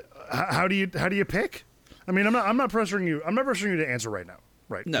 how do you pick? I mean, I'm not pressuring you. I'm not pressuring you to answer right now,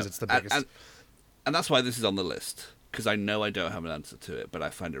 right? No, Because it's the biggest. And that's why this is on the list, because I know I don't have an answer to it, but I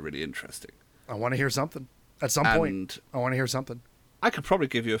find it really interesting. I want to hear something. At some point, I want to hear something. I could probably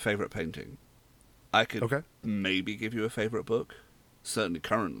give you a favorite painting. I could Okay. maybe give you a favorite book. Certainly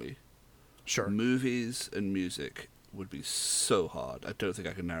currently. Sure. Movies and music would be so hard. I don't think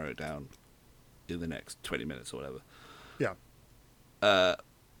I can narrow it down in the next 20 minutes or whatever. Yeah.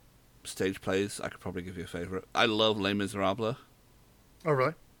 Stage plays, I could probably give you a favorite. I love Les Miserables. Oh,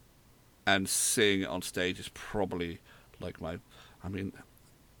 really? And seeing it on stage is probably like my... I mean...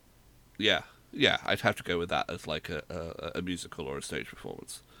 Yeah, I'd have to go with that as like a musical or a stage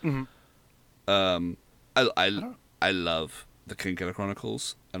performance. Mm-hmm. I love the Kingkiller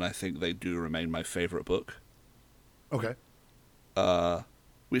Chronicles, and I think they do remain my favorite book. Okay.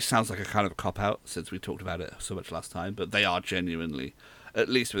 Which sounds like a kind of a cop-out since we talked about it so much last time, but they are genuinely, at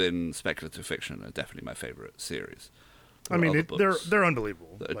least within speculative fiction, are definitely my favorite series. I mean, they're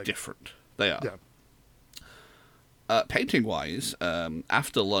unbelievable. They're different. They are. Yeah. Painting-wise,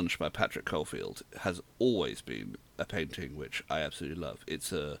 After Lunch by Patrick Caulfield has always been a painting which I absolutely love.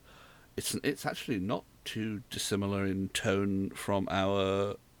 It's actually not too dissimilar in tone from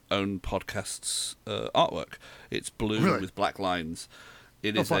our own podcast's artwork. It's blue with black lines.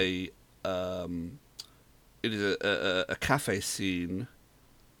 It is a cafe scene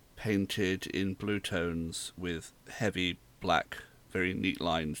painted in blue tones with heavy black, very neat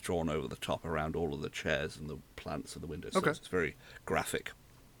lines drawn over the top around all of the chairs and the plants and the windows. Okay. So it's very graphic.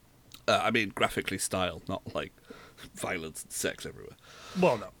 I mean, graphically styled, not like violence and sex everywhere.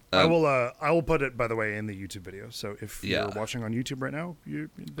 Well, no. I will put it, by the way, in the YouTube video. So if you're watching on YouTube right now,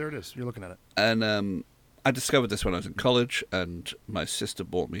 there it is. You're looking at it. And I discovered this when I was in college, and my sister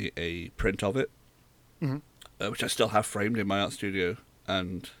bought me a print of it, which I still have framed in my art studio.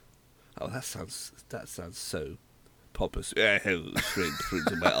 And that sounds so pompous. I have framed print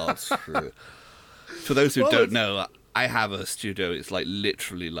of my art studio. For those who don't know, I have a studio. It's like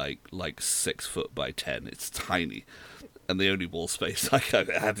literally like 6 foot by 10. It's tiny, and the only wall space I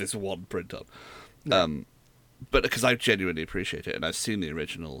have this one print on. Yeah. But because I genuinely appreciate it, and I've seen the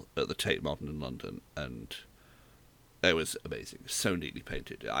original at the Tate Modern in London, and it was amazing. So neatly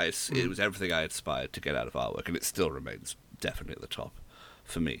painted. It was everything I aspired to get out of artwork, and it still remains definitely at the top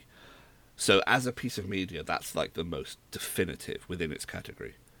for me. So as a piece of media, that's like the most definitive within its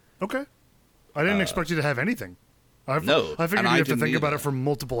category. Okay. I didn't expect you to have anything. I figured you'd have to think about it for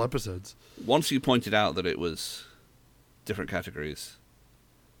multiple episodes. Once you pointed out that it was different categories,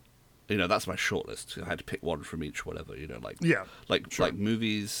 that's my shortlist. I had to pick one from each, whatever, like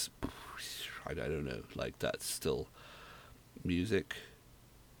movies. I don't know. Like that's still music.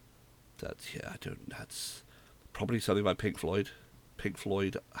 That's probably something by Pink Floyd. Pink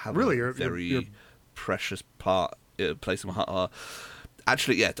Floyd have a very precious place in my heart.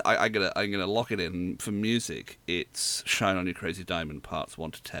 Actually, yeah, I'm gonna lock it in for music. It's "Shine on You Crazy Diamond" parts 1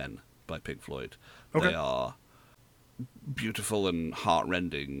 to 10 by Pink Floyd. Okay. They are beautiful and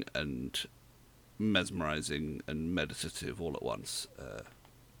heartrending and mesmerizing and meditative all at once.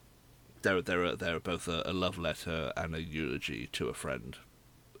 They're both a love letter and a eulogy to a friend.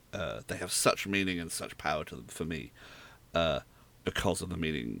 They have such meaning and such power to them for me, because of the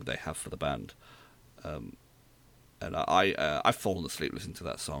meaning they have for the band. And I've fallen asleep listening to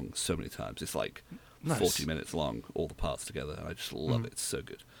that song so many times. It's like 40 minutes long, all the parts together, and I just love it. It's so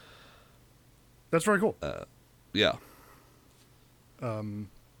good. That's very cool. Yeah.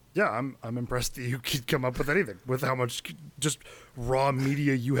 Yeah, I'm impressed that you could come up with anything, with how much just raw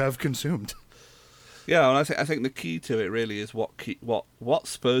media you have consumed. Yeah, and I think the key to it really is what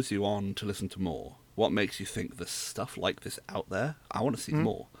spurs you on to listen to more. What makes you think there's stuff like this out there? I want to see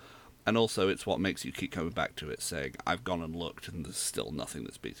more. And also, it's what makes you keep coming back to it, saying, I've gone and looked, and there's still nothing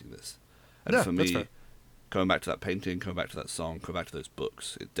that's beating this. And for me, going back to that painting, going back to that song, going back to those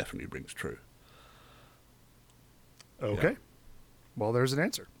books, it definitely rings true. Okay. Yeah. Well, there's an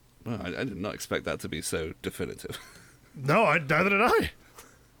answer. Well, I did not expect that to be so definitive. No, neither did I.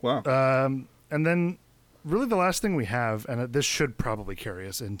 Wow. And then, really the last thing we have, and this should probably carry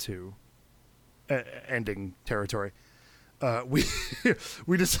us into ending territory,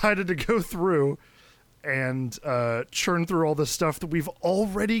 we decided to go through and churn through all the stuff that we've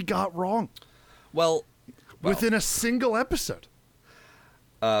already got wrong. Well, within a single episode.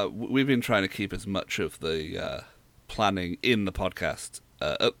 We've been trying to keep as much of the planning in the podcast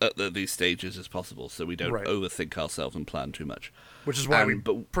at these stages as possible, so we don't overthink ourselves and plan too much. Which is why we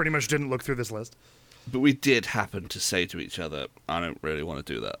pretty much didn't look through this list. But we did happen to say to each other, "I don't really want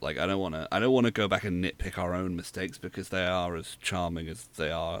to do that. Like, I don't want to go back and nitpick our own mistakes because they are as charming as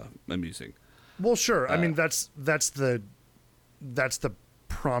they are amusing." Well, sure. I mean, that's the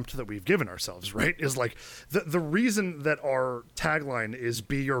prompt that we've given ourselves, right? Is like the reason that our tagline is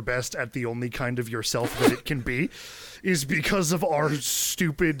 "Be your best at the only kind of yourself that it can be," is because of our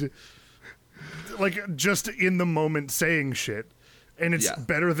stupid, like, just in the moment saying shit. And it's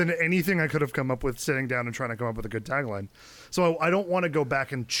better than anything I could have come up with sitting down and trying to come up with a good tagline. So I don't want to go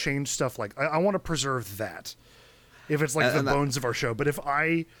back and change stuff. Like, I want to preserve that if it's like the bones of our show. But if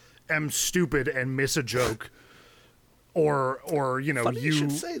I am stupid and miss a joke, or you know, you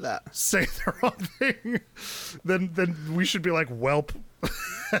should say that, say the wrong thing, then we should be like, welp,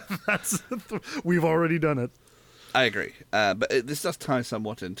 we've already done it. I agree. But this does tie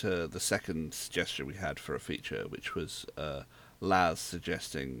somewhat into the second suggestion we had for a feature, which was Laz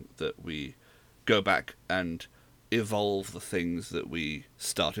suggesting that we go back and evolve the things that we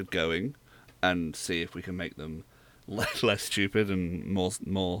started going and see if we can make them less stupid and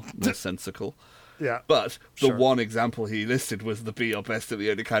more sensical. Yeah. But the one example he listed was the "be your best at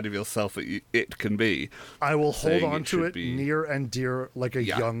the only kind of yourself that it can be." I will hold on to it near and dear like a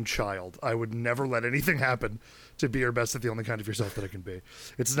young child. I would never let anything happen to be your best at the only kind of yourself that it can be.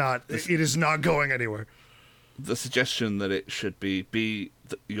 It's not. It is not going anywhere. The suggestion that it should be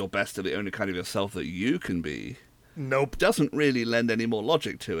your best at the only kind of yourself that you can be, nope, doesn't really lend any more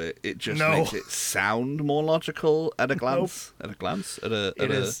logic to it. It just makes it sound more logical at a glance. Nope.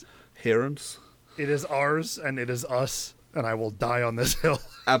 At a hearance. It is ours and it is us, and I will die on this hill.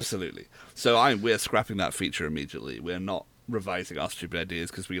 Absolutely. So we're scrapping that feature immediately. We're not revising our stupid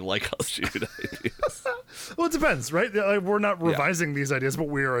ideas because we like our stupid ideas. Well, it depends, right? We're not revising these ideas, but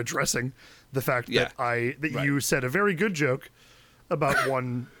we are addressing the fact that you said a very good joke about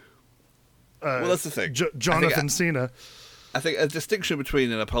one. Well, that's the thing. Jonathan Cena. I think a distinction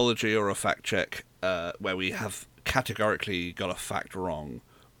between an apology or a fact check, where we have categorically got a fact wrong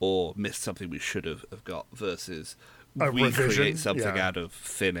or missed something we should have got, versus we create something out of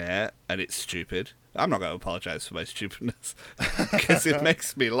thin air and it's stupid. I'm not going to apologize for my stupidness because it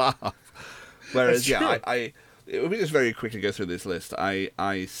makes me laugh. Whereas, we just very quickly go through this list.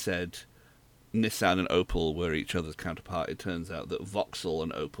 I said Nissan and Opel were each other's counterpart. It turns out that Vauxhall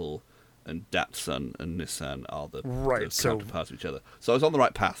and Opel and Datsun and Nissan are the counterparts of each other. So I was on the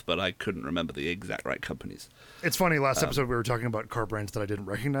right path, but I couldn't remember the exact right companies. It's funny, last episode we were talking about car brands that I didn't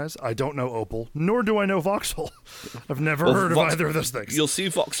recognize. I don't know Opel, nor do I know Vauxhall. I've never heard of either of those things. You'll see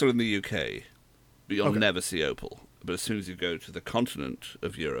Vauxhall in the UK, but you'll never see Opel. But as soon as you go to the continent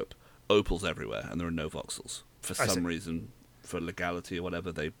of Europe, Opel's everywhere, and there are no Vauxhalls. For some reason, for legality or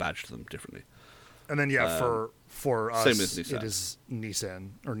whatever, they badged them differently. And then, for us, same as Nissan. It is Nissan,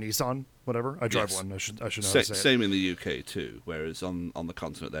 or Nissan, whatever. I drive one. I should know how to say Same in the UK, too, whereas on the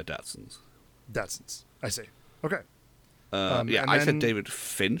continent, they're Datsuns. Datsuns. I see. Okay. I said David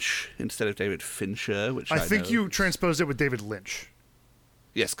Finch instead of David Fincher, which I think you transposed it with David Lynch.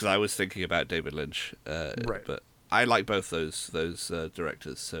 Yes, because I was thinking about David Lynch. Right. But I like both those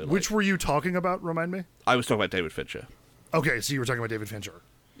directors. So which were you talking about, remind me? I was talking about David Fincher. Okay, so you were talking about David Fincher.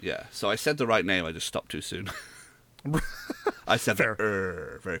 Yeah, so I said the right name, I just stopped too soon. I said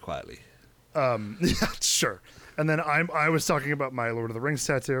that very quietly. Yeah, sure. And then I was talking about my Lord of the Rings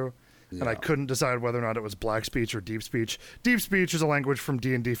tattoo, and I couldn't decide whether or not it was black speech or deep speech. Deep speech is a language from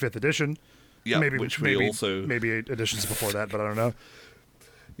D&D 5th edition. Yeah, maybe maybe editions before that, but I don't know.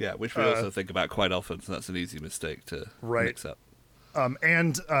 Yeah, which we also think about quite often, so that's an easy mistake to mix up.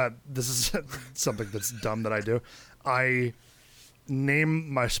 And this is something that's dumb that I do. I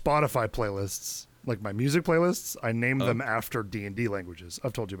name my Spotify playlists, like my music playlists, I name them after D&D languages.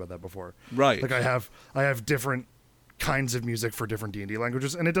 I've told you about that before. Right. Like I have different kinds of music for different D&D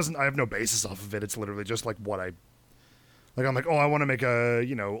languages, and I have no basis off of it. It's literally just like I'm like, I want to make a,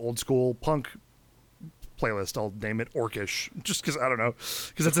 old school punk playlist. I'll name it Orcish, just because I don't know,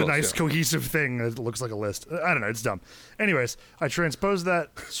 because it's a nice cohesive thing that looks like a list. I don't know, it's dumb. Anyways, I transpose that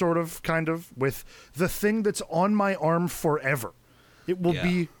sort of kind of with the thing that's on my arm forever. It will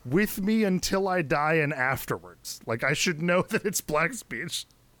be with me until I die and afterwards. Like, I should know that it's black speech.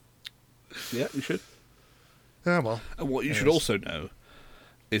 Yeah, you should. Well. And what you should also know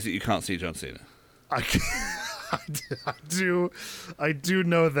is that you can't see John Cena. I do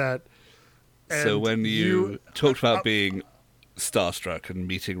know that. And so when you talked about being starstruck and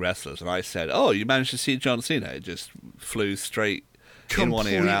meeting wrestlers, and I said, you managed to see John Cena, it just flew straight in one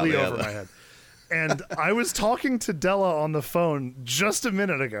ear and out the other. My head. And I was talking to Della on the phone just a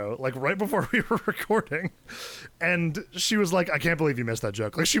minute ago, like right before we were recording, and she was like, "I can't believe you missed that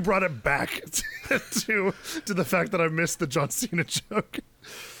joke." Like she brought it back to the fact that I missed the John Cena joke.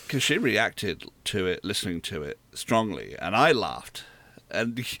 Because she reacted to it, listening to it strongly, and I laughed.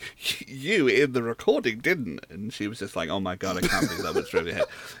 And you in the recording didn't, and she was just like, "Oh my god, I can't believe that was really hit."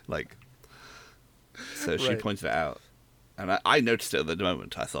 Like, so she pointed it out. And I noticed it at the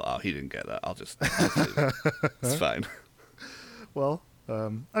moment. I thought, oh, he didn't get that. I'll just it's fine. Well,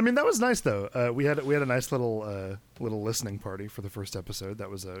 I mean, that was nice though. We had a nice little listening party for the first episode. That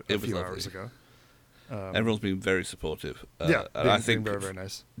was a few hours ago. Everyone's been very supportive. Yeah, and I think very, very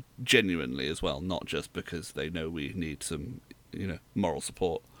nice. Genuinely as well, not just because they know we need some, moral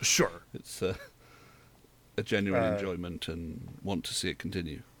support. Sure, it's a genuine enjoyment and want to see it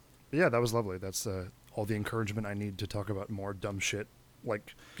continue. Yeah, that was lovely. That's all the encouragement I need to talk about more dumb shit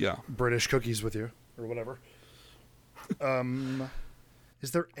like British cookies with you or whatever.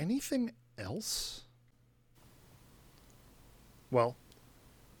 Is there anything else? Well,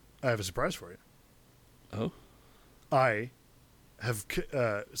 I have a surprise for you. Oh? I have...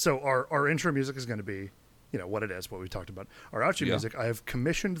 so our intro music is going to be, what it is, what we talked about. Our outro music, I have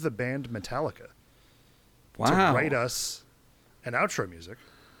commissioned the band Metallica to write us an outro music.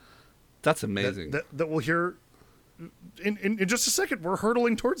 That's amazing. That we'll hear in just a second. We're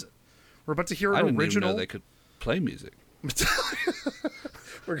hurtling towards it. We're about to hear an original. I didn't even know they could play music.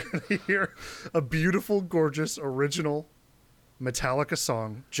 We're going to hear a beautiful, gorgeous, original Metallica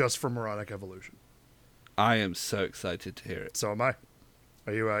song just for Moronic Evolution. I am so excited to hear it. So am I.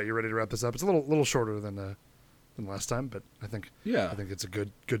 Are you ready to wrap this up? It's a little shorter than last time, but I think it's a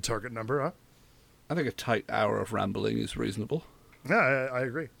good target number, huh? I think a tight hour of rambling is reasonable. Yeah, I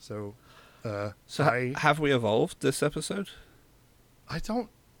agree. So have we evolved this episode? I don't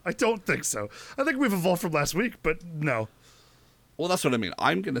think so. I think we've evolved from last week, but no. Well, that's what I mean.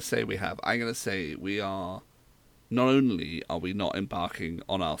 I'm going to say we have. I'm going to say we are. Not only are we not embarking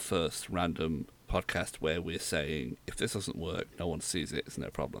on our first random podcast where we're saying if this doesn't work, no one sees it. It's no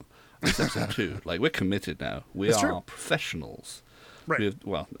problem. It's episode 2. Like, we're committed now. We are professionals. Right. Maybe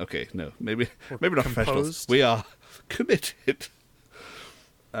not professionals. We are committed.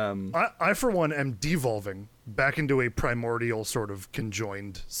 I for one am devolving back into a primordial sort of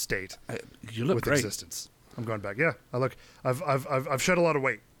conjoined state. You look with great. Existence. I'm going back. Yeah, I look. I've shed a lot of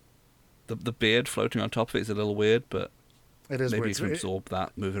weight. The beard floating on top of it is a little weird, but it is maybe weird. you can absorb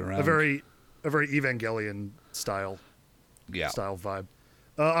that moving around. A very Evangelion style vibe.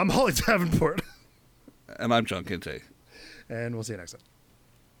 I'm Holly Davenport, and I'm John Kinte, and we'll see you next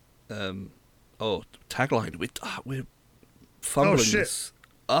time. Tagline. We're fumbling this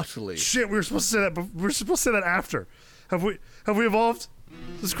utterly. Shit, we were supposed to say that. But we were supposed to say that after. Have we evolved?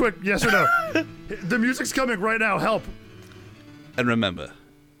 Just quick, yes or no? The music's coming right now. Help! And remember,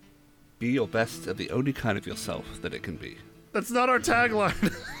 be your best at the only kind of yourself that it can be. That's not our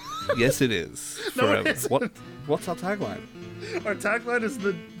tagline. Yes, it is. No, it isn't. What's our tagline? Our tagline is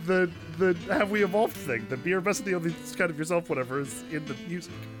the have we evolved thing. The be your best at the only kind of yourself, whatever, is in the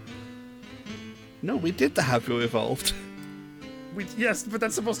music. No, we did the have you evolved. Yes, but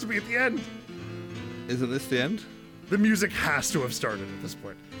that's supposed to be at the end. Isn't this the end? The music has to have started at this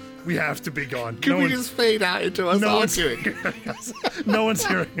point. We have to be gone. Can we just fade out into us arguing? No one's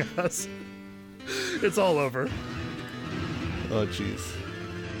hearing us. It's all over. Oh, jeez.